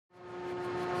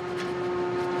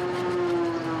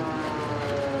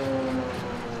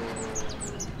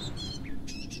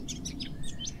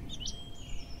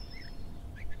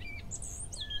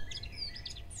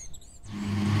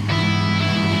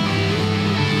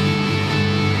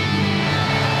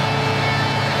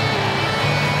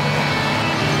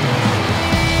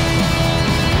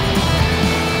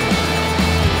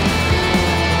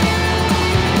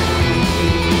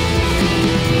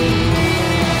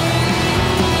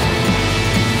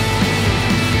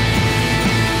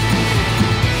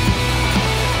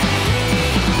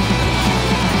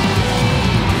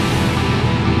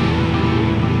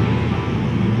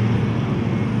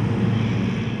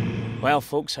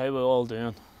folks, how we all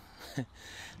doing?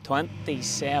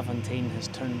 2017 has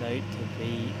turned out to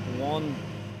be one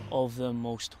of the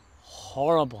most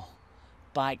horrible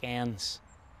back ends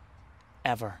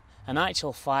ever. In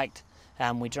actual fact,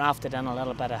 we drafted in a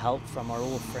little bit of help from our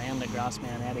old friend at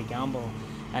GRASSMEN, Eddie Gamble,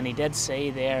 and he did say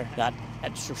there that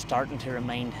it's starting to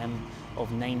remind him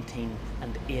of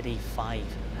 1985. It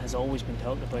has always been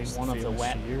talked about one of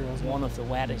the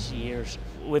wettest years.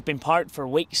 We've been parked for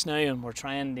weeks now and we're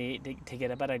trying to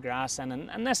get a bit of grass in,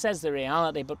 and this is the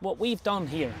reality. But what we've done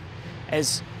here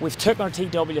is we've took our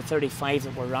TW35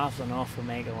 that we're raffling off for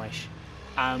Make-A-Wish.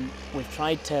 We've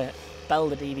tried to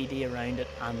build a DVD around it,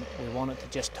 and we wanted to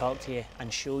just talk to you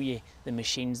and show you the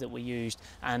machines that we used,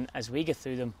 and as we get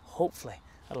through them, hopefully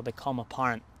it'll become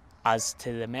apparent as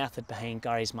to the method behind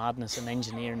Gary's madness in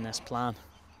engineering this plan.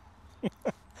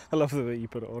 I love the way you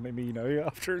put it on me now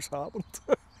after it's happened.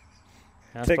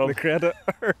 Take the credit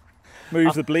or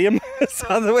move the blame. Is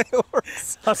that the way it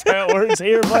works? That's how it works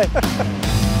here, boy.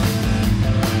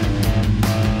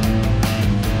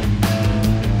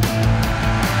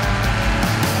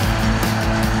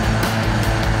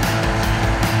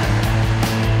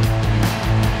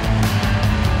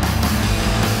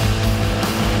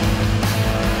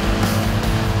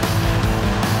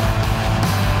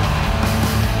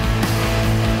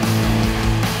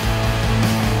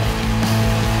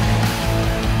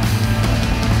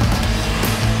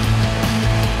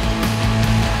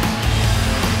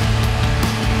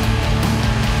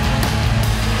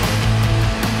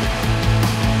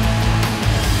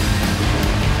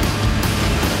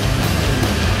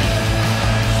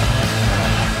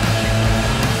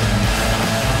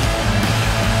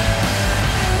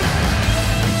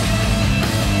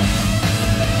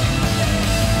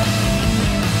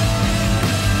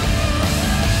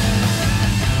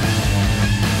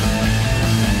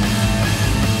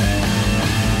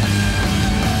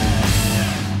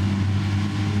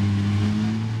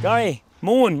 Gary,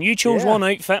 mowing, you chose one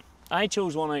outfit, I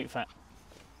chose one outfit.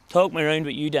 Talk me around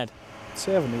what you did.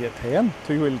 7810,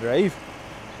 two-wheel drive.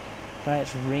 Right,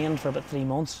 it's rained for about 3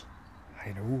 months.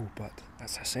 I know, but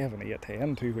that's a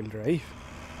 7810 two-wheel drive.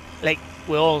 Like,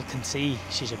 we all can see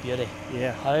she's a beauty.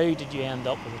 Yeah. How did you end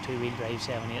up with a two-wheel drive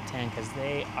 7810? Because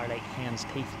they are like hen's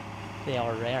teeth. They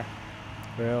are rare.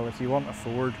 Well, if you want a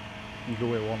Ford, you go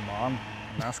with one man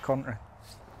in this country.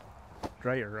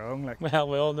 Right or wrong, like. Well,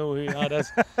 we all know who that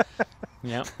is.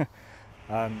 Yeah.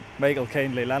 And Michael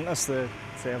kindly lent us the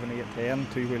 7810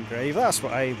 two-wheel drive. That's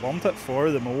what I wanted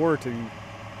for the mower, to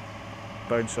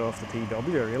bounce off the TW,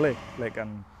 really. Like,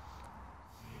 and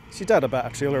she did a bit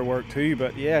of trailer work too,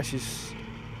 but yeah, she's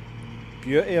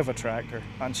beauty of a tractor,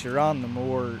 and she ran the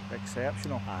mower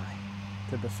exceptional. Aye.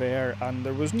 To be fair, and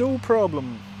there was no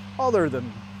problem other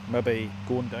than maybe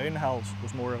going down hills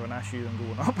was more of an issue than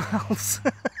going up hills.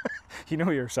 You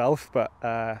know yourself, but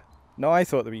no, I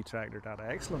thought the wee tractor did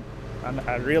excellent, and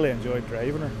I really enjoyed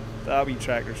driving her. That wee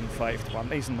tractor's in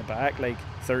 520s in the back, like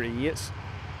 38s.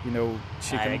 You know,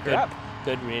 she can grip.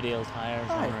 Good radial tyres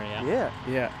on her, yeah.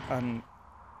 Yeah, and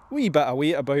wee bit of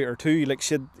weight about her too. Like,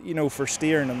 she'd, you know, for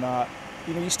steering and that,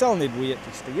 you know, you still need weight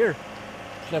to steer.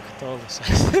 Look at all the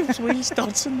systems wheel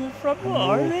studs in the front.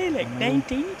 What are they, like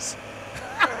 19s?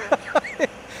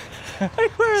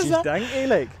 Like, where is that? She's dainty,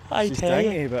 like. She's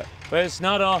dainty, but it's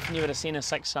not often you would have seen a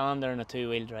 6-cylinder and a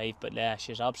two-wheel drive, but yeah,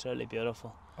 she's absolutely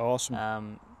beautiful.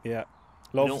 Awesome. Yeah,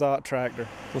 love that tractor.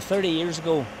 Well, 30 years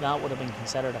ago, that would have been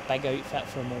considered a big outfit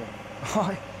for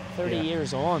mowing. 30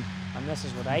 years on, and this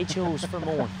is what I chose for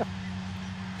mowing.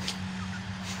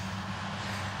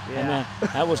 Yeah. And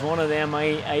that was one of them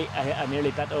I nearly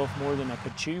bit off more than I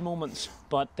could chew moments.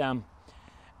 But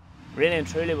really and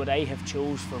truly, what I have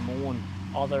chose for mowing,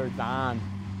 other than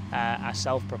a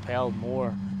self-propelled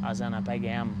mower, as in a big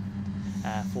M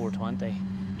 420,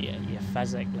 you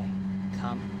physically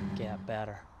can't get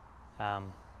better.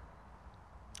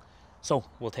 So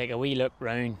we'll take a wee look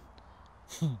round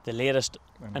the latest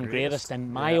and greatest,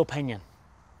 in my opinion,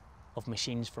 of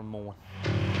machines for mowing.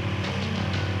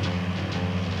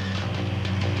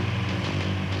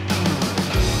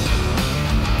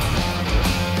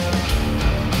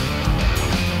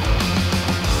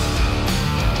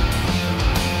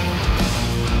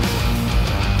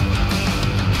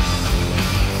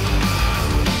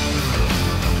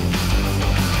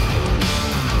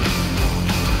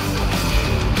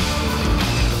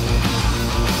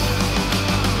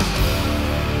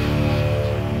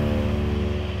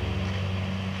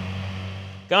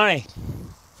 Gary,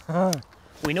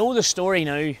 we know the story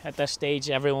now at this stage,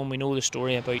 everyone. We know the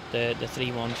story about the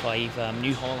 315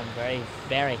 New Holland,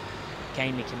 very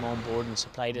kindly came on board and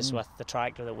supplied us with the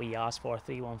tractor that we asked for,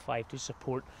 315, to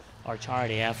support our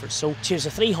charity efforts. So she was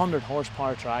a 300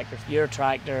 horsepower tractor. Your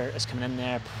tractor is coming in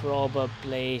there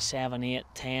probably 7, 8,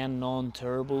 10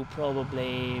 non-turbo,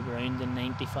 probably around the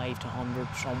 95 to 100,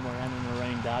 somewhere in and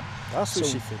around that. That's what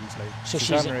she feels like. So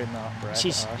she's in that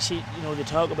breath. She, you know, they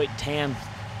talk about 10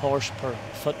 horse per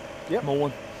foot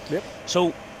mowing. Yep.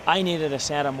 So I needed a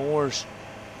set of mowers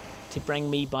to bring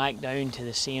me back down to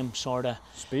the same sort of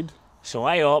speed. So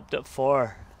I opted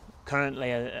for,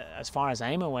 currently, as far as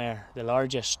I'm aware, the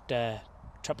largest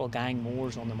triple gang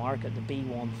mowers on the market, the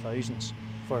B1000s.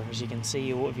 For, as you can see,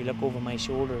 if you look over my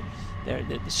shoulder,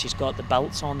 she's got the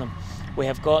belts on them. We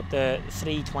have got the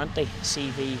 320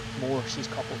 CV mower she's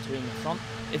coupled to in the front.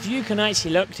 If you can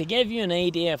actually look, to give you an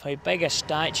idea of how big a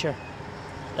stature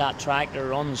that tractor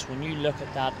runs, when you look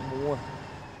at that mower,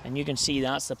 and you can see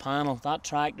that's the panel, that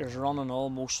tractor's running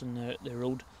almost on the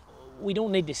road. We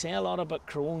don't need to say a lot about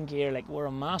Krone gear. Like, we're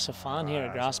a massive fan here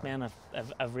at GRASSMEN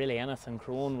of really anything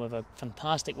Krone. We have a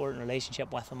fantastic working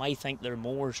relationship with them. I think their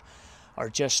mowers are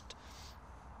just...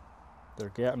 they're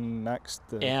getting next.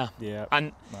 Yeah.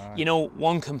 And, you know,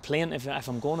 one complaint, if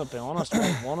I'm going to be honest,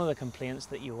 one of the complaints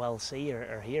that you will see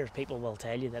or hear, people will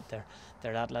tell you that they're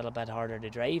that little bit harder to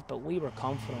drive, but we were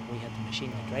confident we had the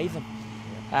machine to drive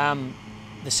them.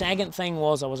 The second thing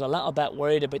was I was a little bit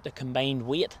worried about the combined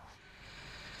weight.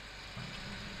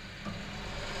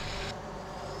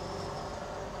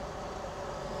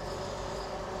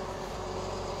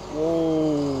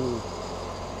 Whoa.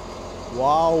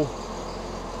 Wow.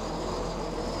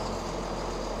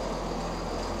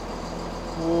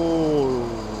 Whoa.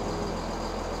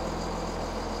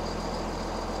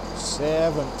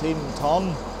 17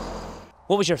 ton.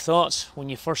 What was your thoughts when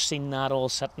you first seen that all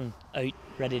sitting out,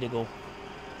 ready to go?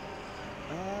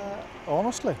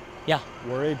 Honestly? Yeah.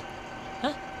 Worried.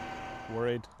 Huh?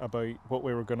 Worried about what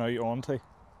we were going out onto,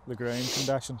 the ground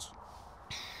conditions.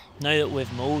 Now that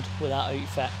we've mowed with that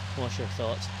outfit, what's your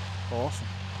thoughts? Awesome.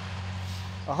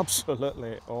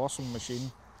 Absolutely awesome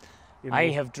machine. You know, I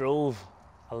have drove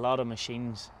a lot of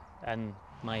machines in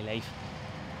my life.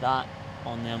 That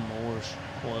on them mowers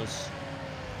was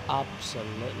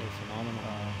absolutely phenomenal.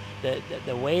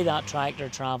 The way that tractor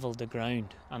travelled the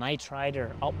ground, and I tried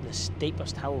her up the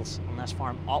steepest hills on this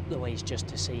farm, up the ways just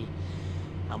to see,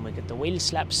 and we got the wheel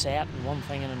slip set and one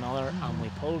thing and another, and we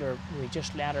pulled her, we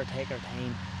just let her take her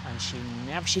time, and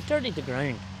she dirtied the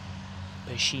ground,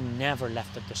 but she never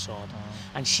lifted the sod.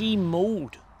 And she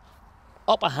mowed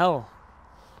up a hill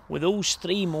with those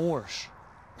 3 mowers,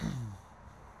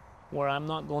 where I'm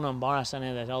not going to embarrass any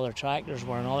of the other tractors,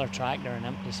 where another tractor, an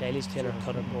empty silage trailer,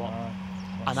 couldn't go up.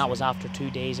 And that was after 2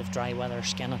 days of dry weather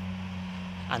skinning.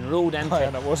 And rode into...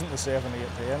 and it wasn't the 7, 8,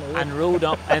 10, either. And rode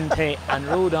up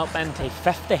into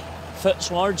 50-foot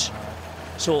swords,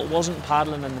 so it wasn't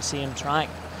paddling in the same track.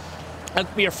 Look,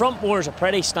 your front mower is a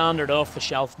pretty standard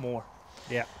off-the-shelf mower.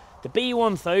 Yeah. The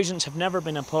B1000s have never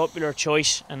been a popular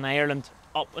choice in Ireland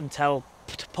up until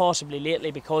possibly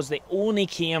lately, because they only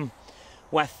came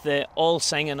with the all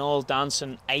singing, all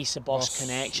dancing Isabus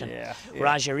connection.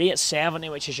 Whereas your 870,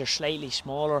 which is your slightly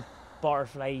smaller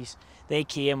butterflies, they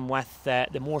came with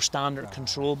the more standard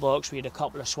control box, where you had a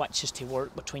couple of switches to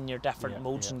work between your different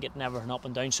modes and getting everything up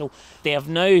and down. So they have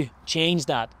now changed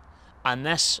that, and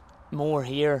this mower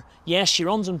here, yes, she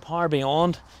runs in power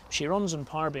beyond. She runs in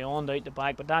power beyond out the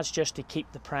back, but that's just to keep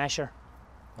the pressure.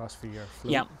 That's for your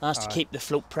float. Yeah, that's to keep the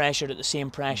float pressure at the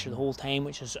same pressure the whole time,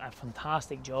 which is a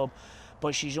fantastic job.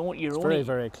 But she's only, it's very,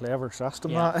 very clever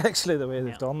system, that, actually, the way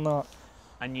they've done that.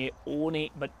 And you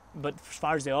only, but as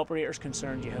far as the operator's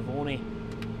concerned, you have only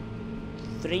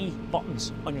 3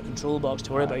 buttons on your control box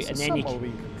to worry about, and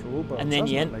then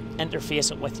you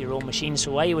interface it with your own machine.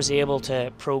 So I was able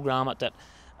to program it that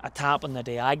a tap on the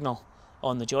diagonal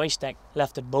on the joystick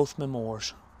lifted both my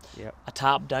mowers. A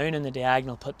tap down in the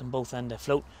diagonal put them both into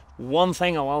float. One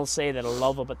thing I will say that I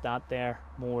love about that there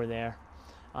mower there,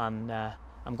 and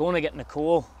I'm going to get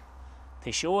Nicole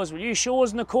to show us. Will you show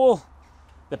us, Nicole,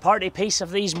 the party piece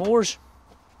of these mowers?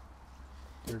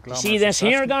 You see this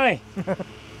here, Gary?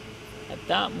 At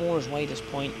that mower's widest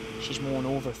point, she's mowing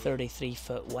over 33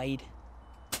 foot wide.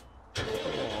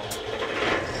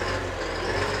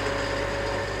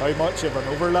 How much of an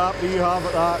overlap do you have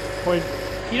at that point?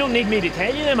 You don't need me to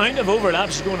tell you the amount of overlap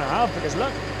she's going to have, because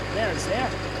look, there it's there.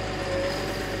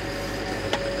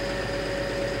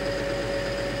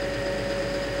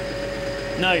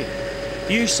 Now,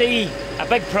 you see a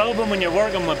big problem when you're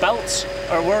working with belts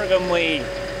or working with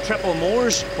triple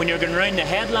mowers, when you're going around the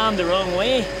headland the wrong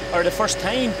way, or the first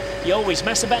time, you always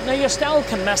miss a bit. Now, you still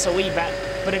can miss a wee bit,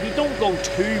 but if you don't go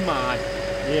too mad,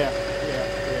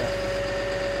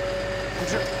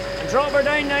 And drop her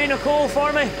down now, Nicole,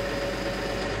 for me.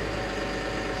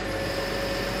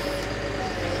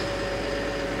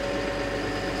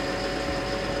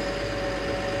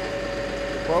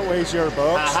 What weighs your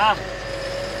box? Aha.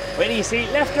 Wait do you see?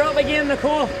 Lift her up again,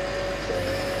 Nicole.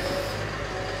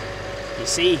 You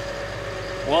see,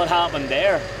 what happened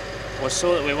there was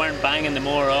so that we weren't banging the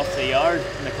mower off the yard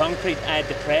and the concrete. I had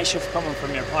the pressure coming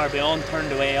from your power beyond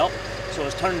turned away up, so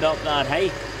it's turned up that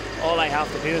high. All I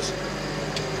have to do is,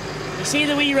 you see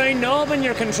the wee round knob in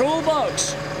your control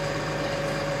box?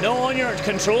 No, on your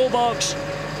control box,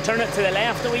 turn it to the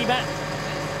left a wee bit.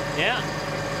 Yeah,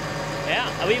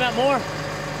 a wee bit more.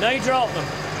 Now drop them.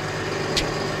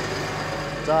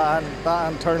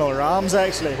 That internal ram's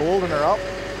actually holding her up.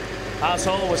 That's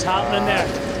all was happening there.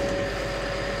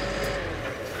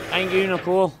 Thank you,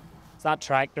 Nicole. That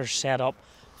tractor's set up,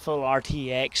 full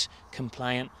RTX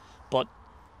compliant, but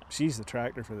she's the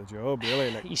tractor for the job, really.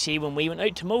 Like. You see, when we went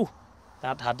out to mow,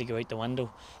 that had to go out the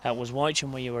window. It was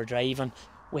watching where you were driving.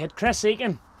 We had Chris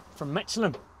Aiken from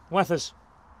Michelin with us,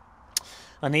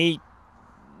 and he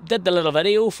did the little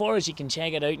video for us. You can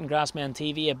check it out in GRASSMEN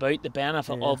TV about the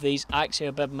benefit of these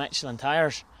Axio Bib Michelin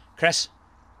tyres. Chris,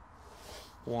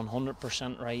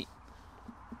 100% right.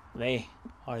 They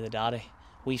are the daddy.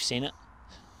 We've seen it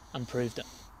and proved it.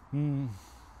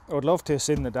 I would love to have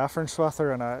seen the difference with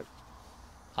her, and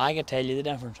I could tell you the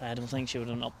difference. I don't think she would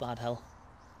have been up that hill.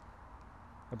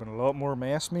 There'd been a lot more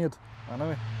mess made,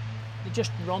 anyway. They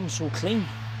just run so clean.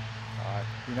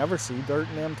 You never see dirt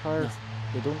in them tyres. No.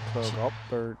 They don't clog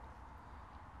up.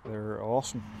 They're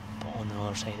awesome. But on the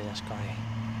other side of this, Gary,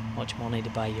 much money to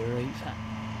buy your outfit?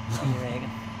 What do you reckon?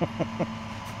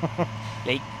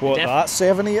 Like, what, that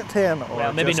 7-8-10? Or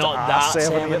well, maybe not that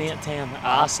 7-8-10.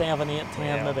 A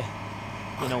 7-8-10 maybe.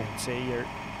 You know, say your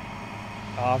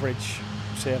average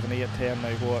 7-8-10 now,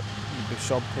 what, you'd be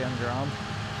sub 10 grand.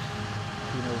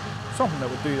 You know, something that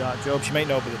would do that job. She might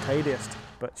not be the tidiest,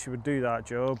 but she would do that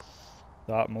job.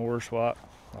 That mower's what?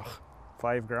 Ugh,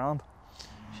 5 grand.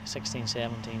 16,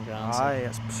 17 grand. Aye,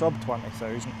 it's sub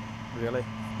 20,000, really.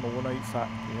 Mowing outfit.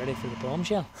 You ready for the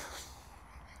bombshell?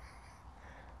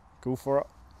 Go for it.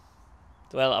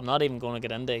 Well, I'm not even going to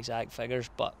get into exact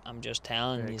figures, but I'm just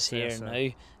telling you here now,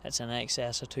 it's in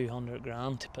excess of 200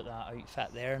 grand to put that outfit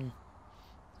there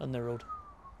on the road.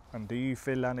 And do you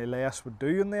feel any less would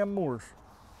do in them mowers?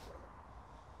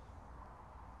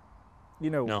 You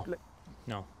know, no.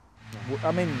 No.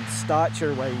 I mean,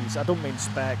 stature-wise, I don't mean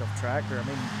spec of tractor, I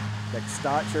mean like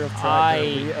stature of tractor,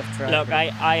 weight of tractor. Look,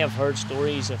 I have heard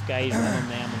stories of guys running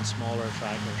them in smaller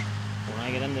tractors. When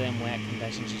I get into them wet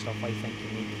conditions and stuff, I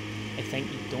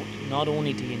think you don't, not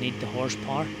only do you need the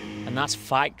horsepower, and that's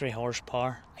factory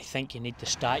horsepower, I think you need the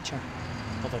stature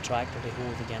of a tractor to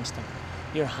hold against them.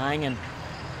 You're hanging,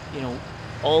 you know,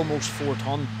 almost 4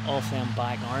 ton off them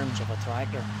back arms of a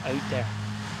tractor out there,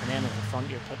 and then at the front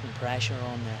you're putting pressure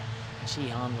on there, and she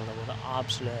handled it with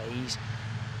absolute ease.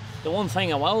 The one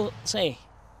thing I will say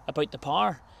about the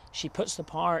power, she puts the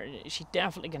power, she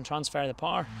definitely can transfer the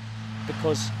power,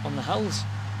 because on the hills,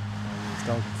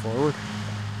 still going forward.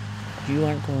 You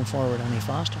weren't going forward any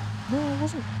faster. No, I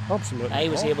wasn't. Absolutely. I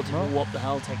was able to go up the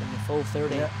hill taking the full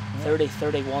 30,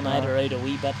 31 either out a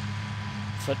wee bit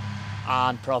foot,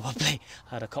 and probably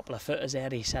had a couple of foot, as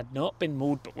Eddie said, not been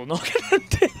mowed, but we'll not get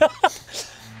into that.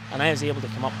 And I was able to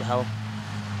come up the hill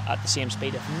at the same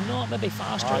speed, if not maybe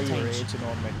faster at you were times. edging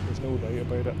on me, there's no doubt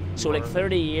about it. So like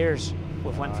 30 years,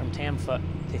 we've went from 10 foot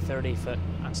to 30 foot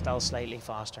and still slightly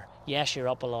faster. Yes, you're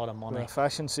up a lot of money. The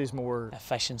efficiency's more...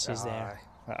 Efficiency's there.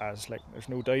 It is, like, there's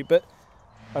no doubt. But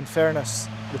in fairness,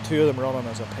 the two of them running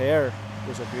as a pair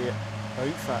was a great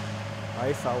outfit,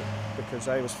 I felt, because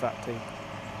I was fit to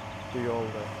do all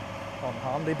the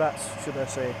unhandy bits, should I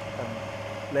say, and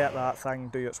let that thing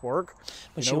do its work.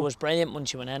 But she was brilliant when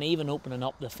she went in, even opening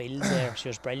up the fields there. She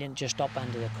was brilliant, just up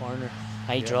into the corner.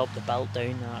 I dropped the belt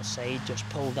down that side, just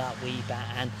pulled that wee bit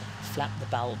in, flipped the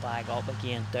belt back up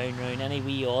again, down round. Any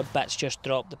wee odd bits, just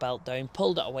dropped the belt down,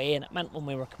 pulled it away, and it meant when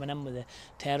we were coming in with the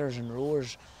tethers and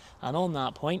rowers. And on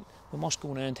that point, we must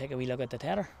go now and take a wee look at the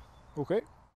tether. Okay.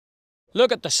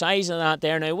 Look at the size of that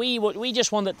there now. We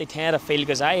just wanted to tear a field,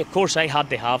 because of course I had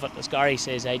to have it. As Gary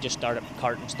says, I just started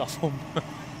carting stuff home.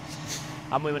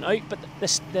 And we went out, but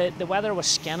the weather was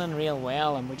skinning real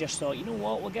well, and we just thought, you know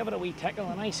what, we'll give it a wee tickle.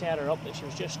 And I set her up that she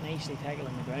was just nicely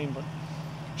tickling the ground, but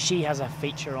she has a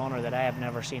feature on her that I have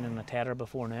never seen in a tether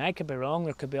before. Now, I could be wrong,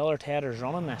 there could be other tethers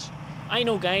running this. I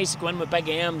know guys go in with big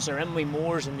M's or in with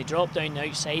mowers, and they drop down the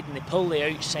outside and they pull the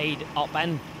outside up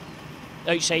in,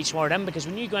 outside sward in, because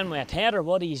when you go in with a tether,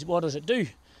 what does it do?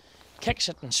 Kicks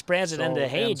it and spreads it into the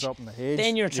hedge. Up in the hedge.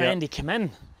 Then you're trying to come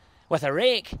in with a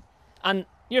rake, and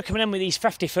you're coming in with these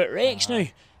 50-foot rakes now,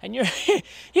 and you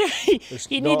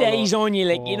need eyes on you,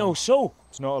 like, you know, so.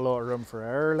 There's not a lot of room for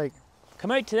error, like.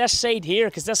 Come out to this side here,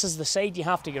 because this is the side you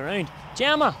have to go around.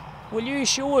 Gemma, will you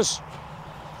show us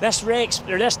this rake's,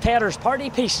 or this tether's party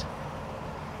piece?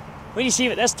 Will you see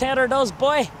what this tether does,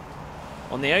 boy?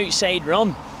 On the outside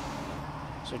run.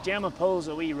 So Gemma pulls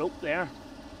a wee rope there.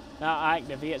 That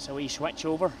activates a wee switch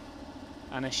over.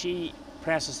 And as she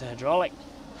presses the hydraulic,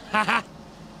 haha!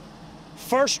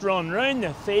 First run round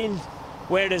the field,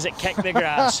 where does it kick the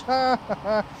grass?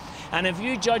 And if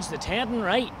you judge the tendon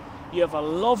right, you have a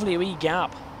lovely wee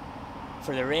gap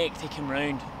for the rake to come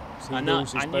round. So and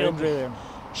that, and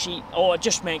it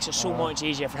just makes it so much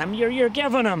easier for him. You're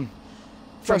giving him.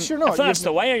 Plus you're not. If that's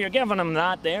the wire, you're giving him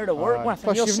that there to work with.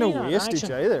 Plus you've no wastage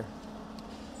either.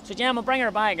 So Gemma, bring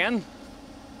her back in.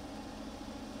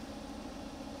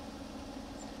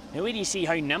 Now where do you see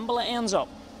how nimble it ends up?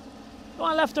 Go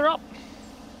on, lift her up.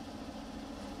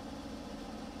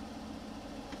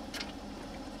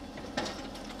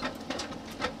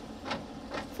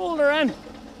 Fold her in.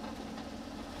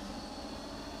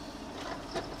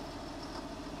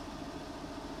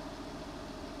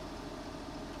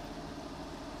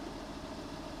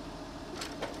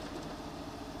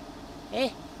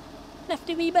 Hey, lift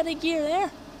a wee bit of gear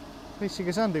there. Hey, she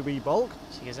goes in the wee bulk.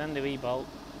 She goes in the wee bulk.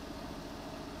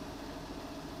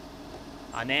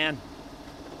 And then,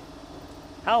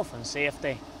 health and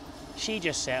safety, she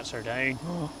just sets her down.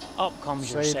 Up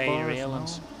comes your side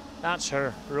railings. That's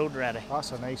her, road ready.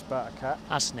 That's a nice bit of kit.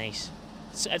 That's nice.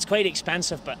 It's quite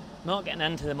expensive, but not getting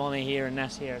into the money here and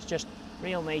this here. It's just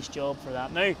real nice job for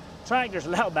that. Now, tractor's a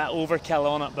little bit overkill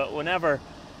on it, but whenever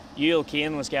Yule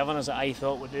Kane was giving us it, I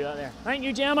thought we'd do that there. Thank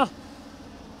you, Gemma.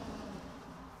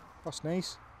 That's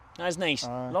nice. That's nice.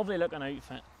 Lovely looking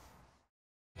outfit.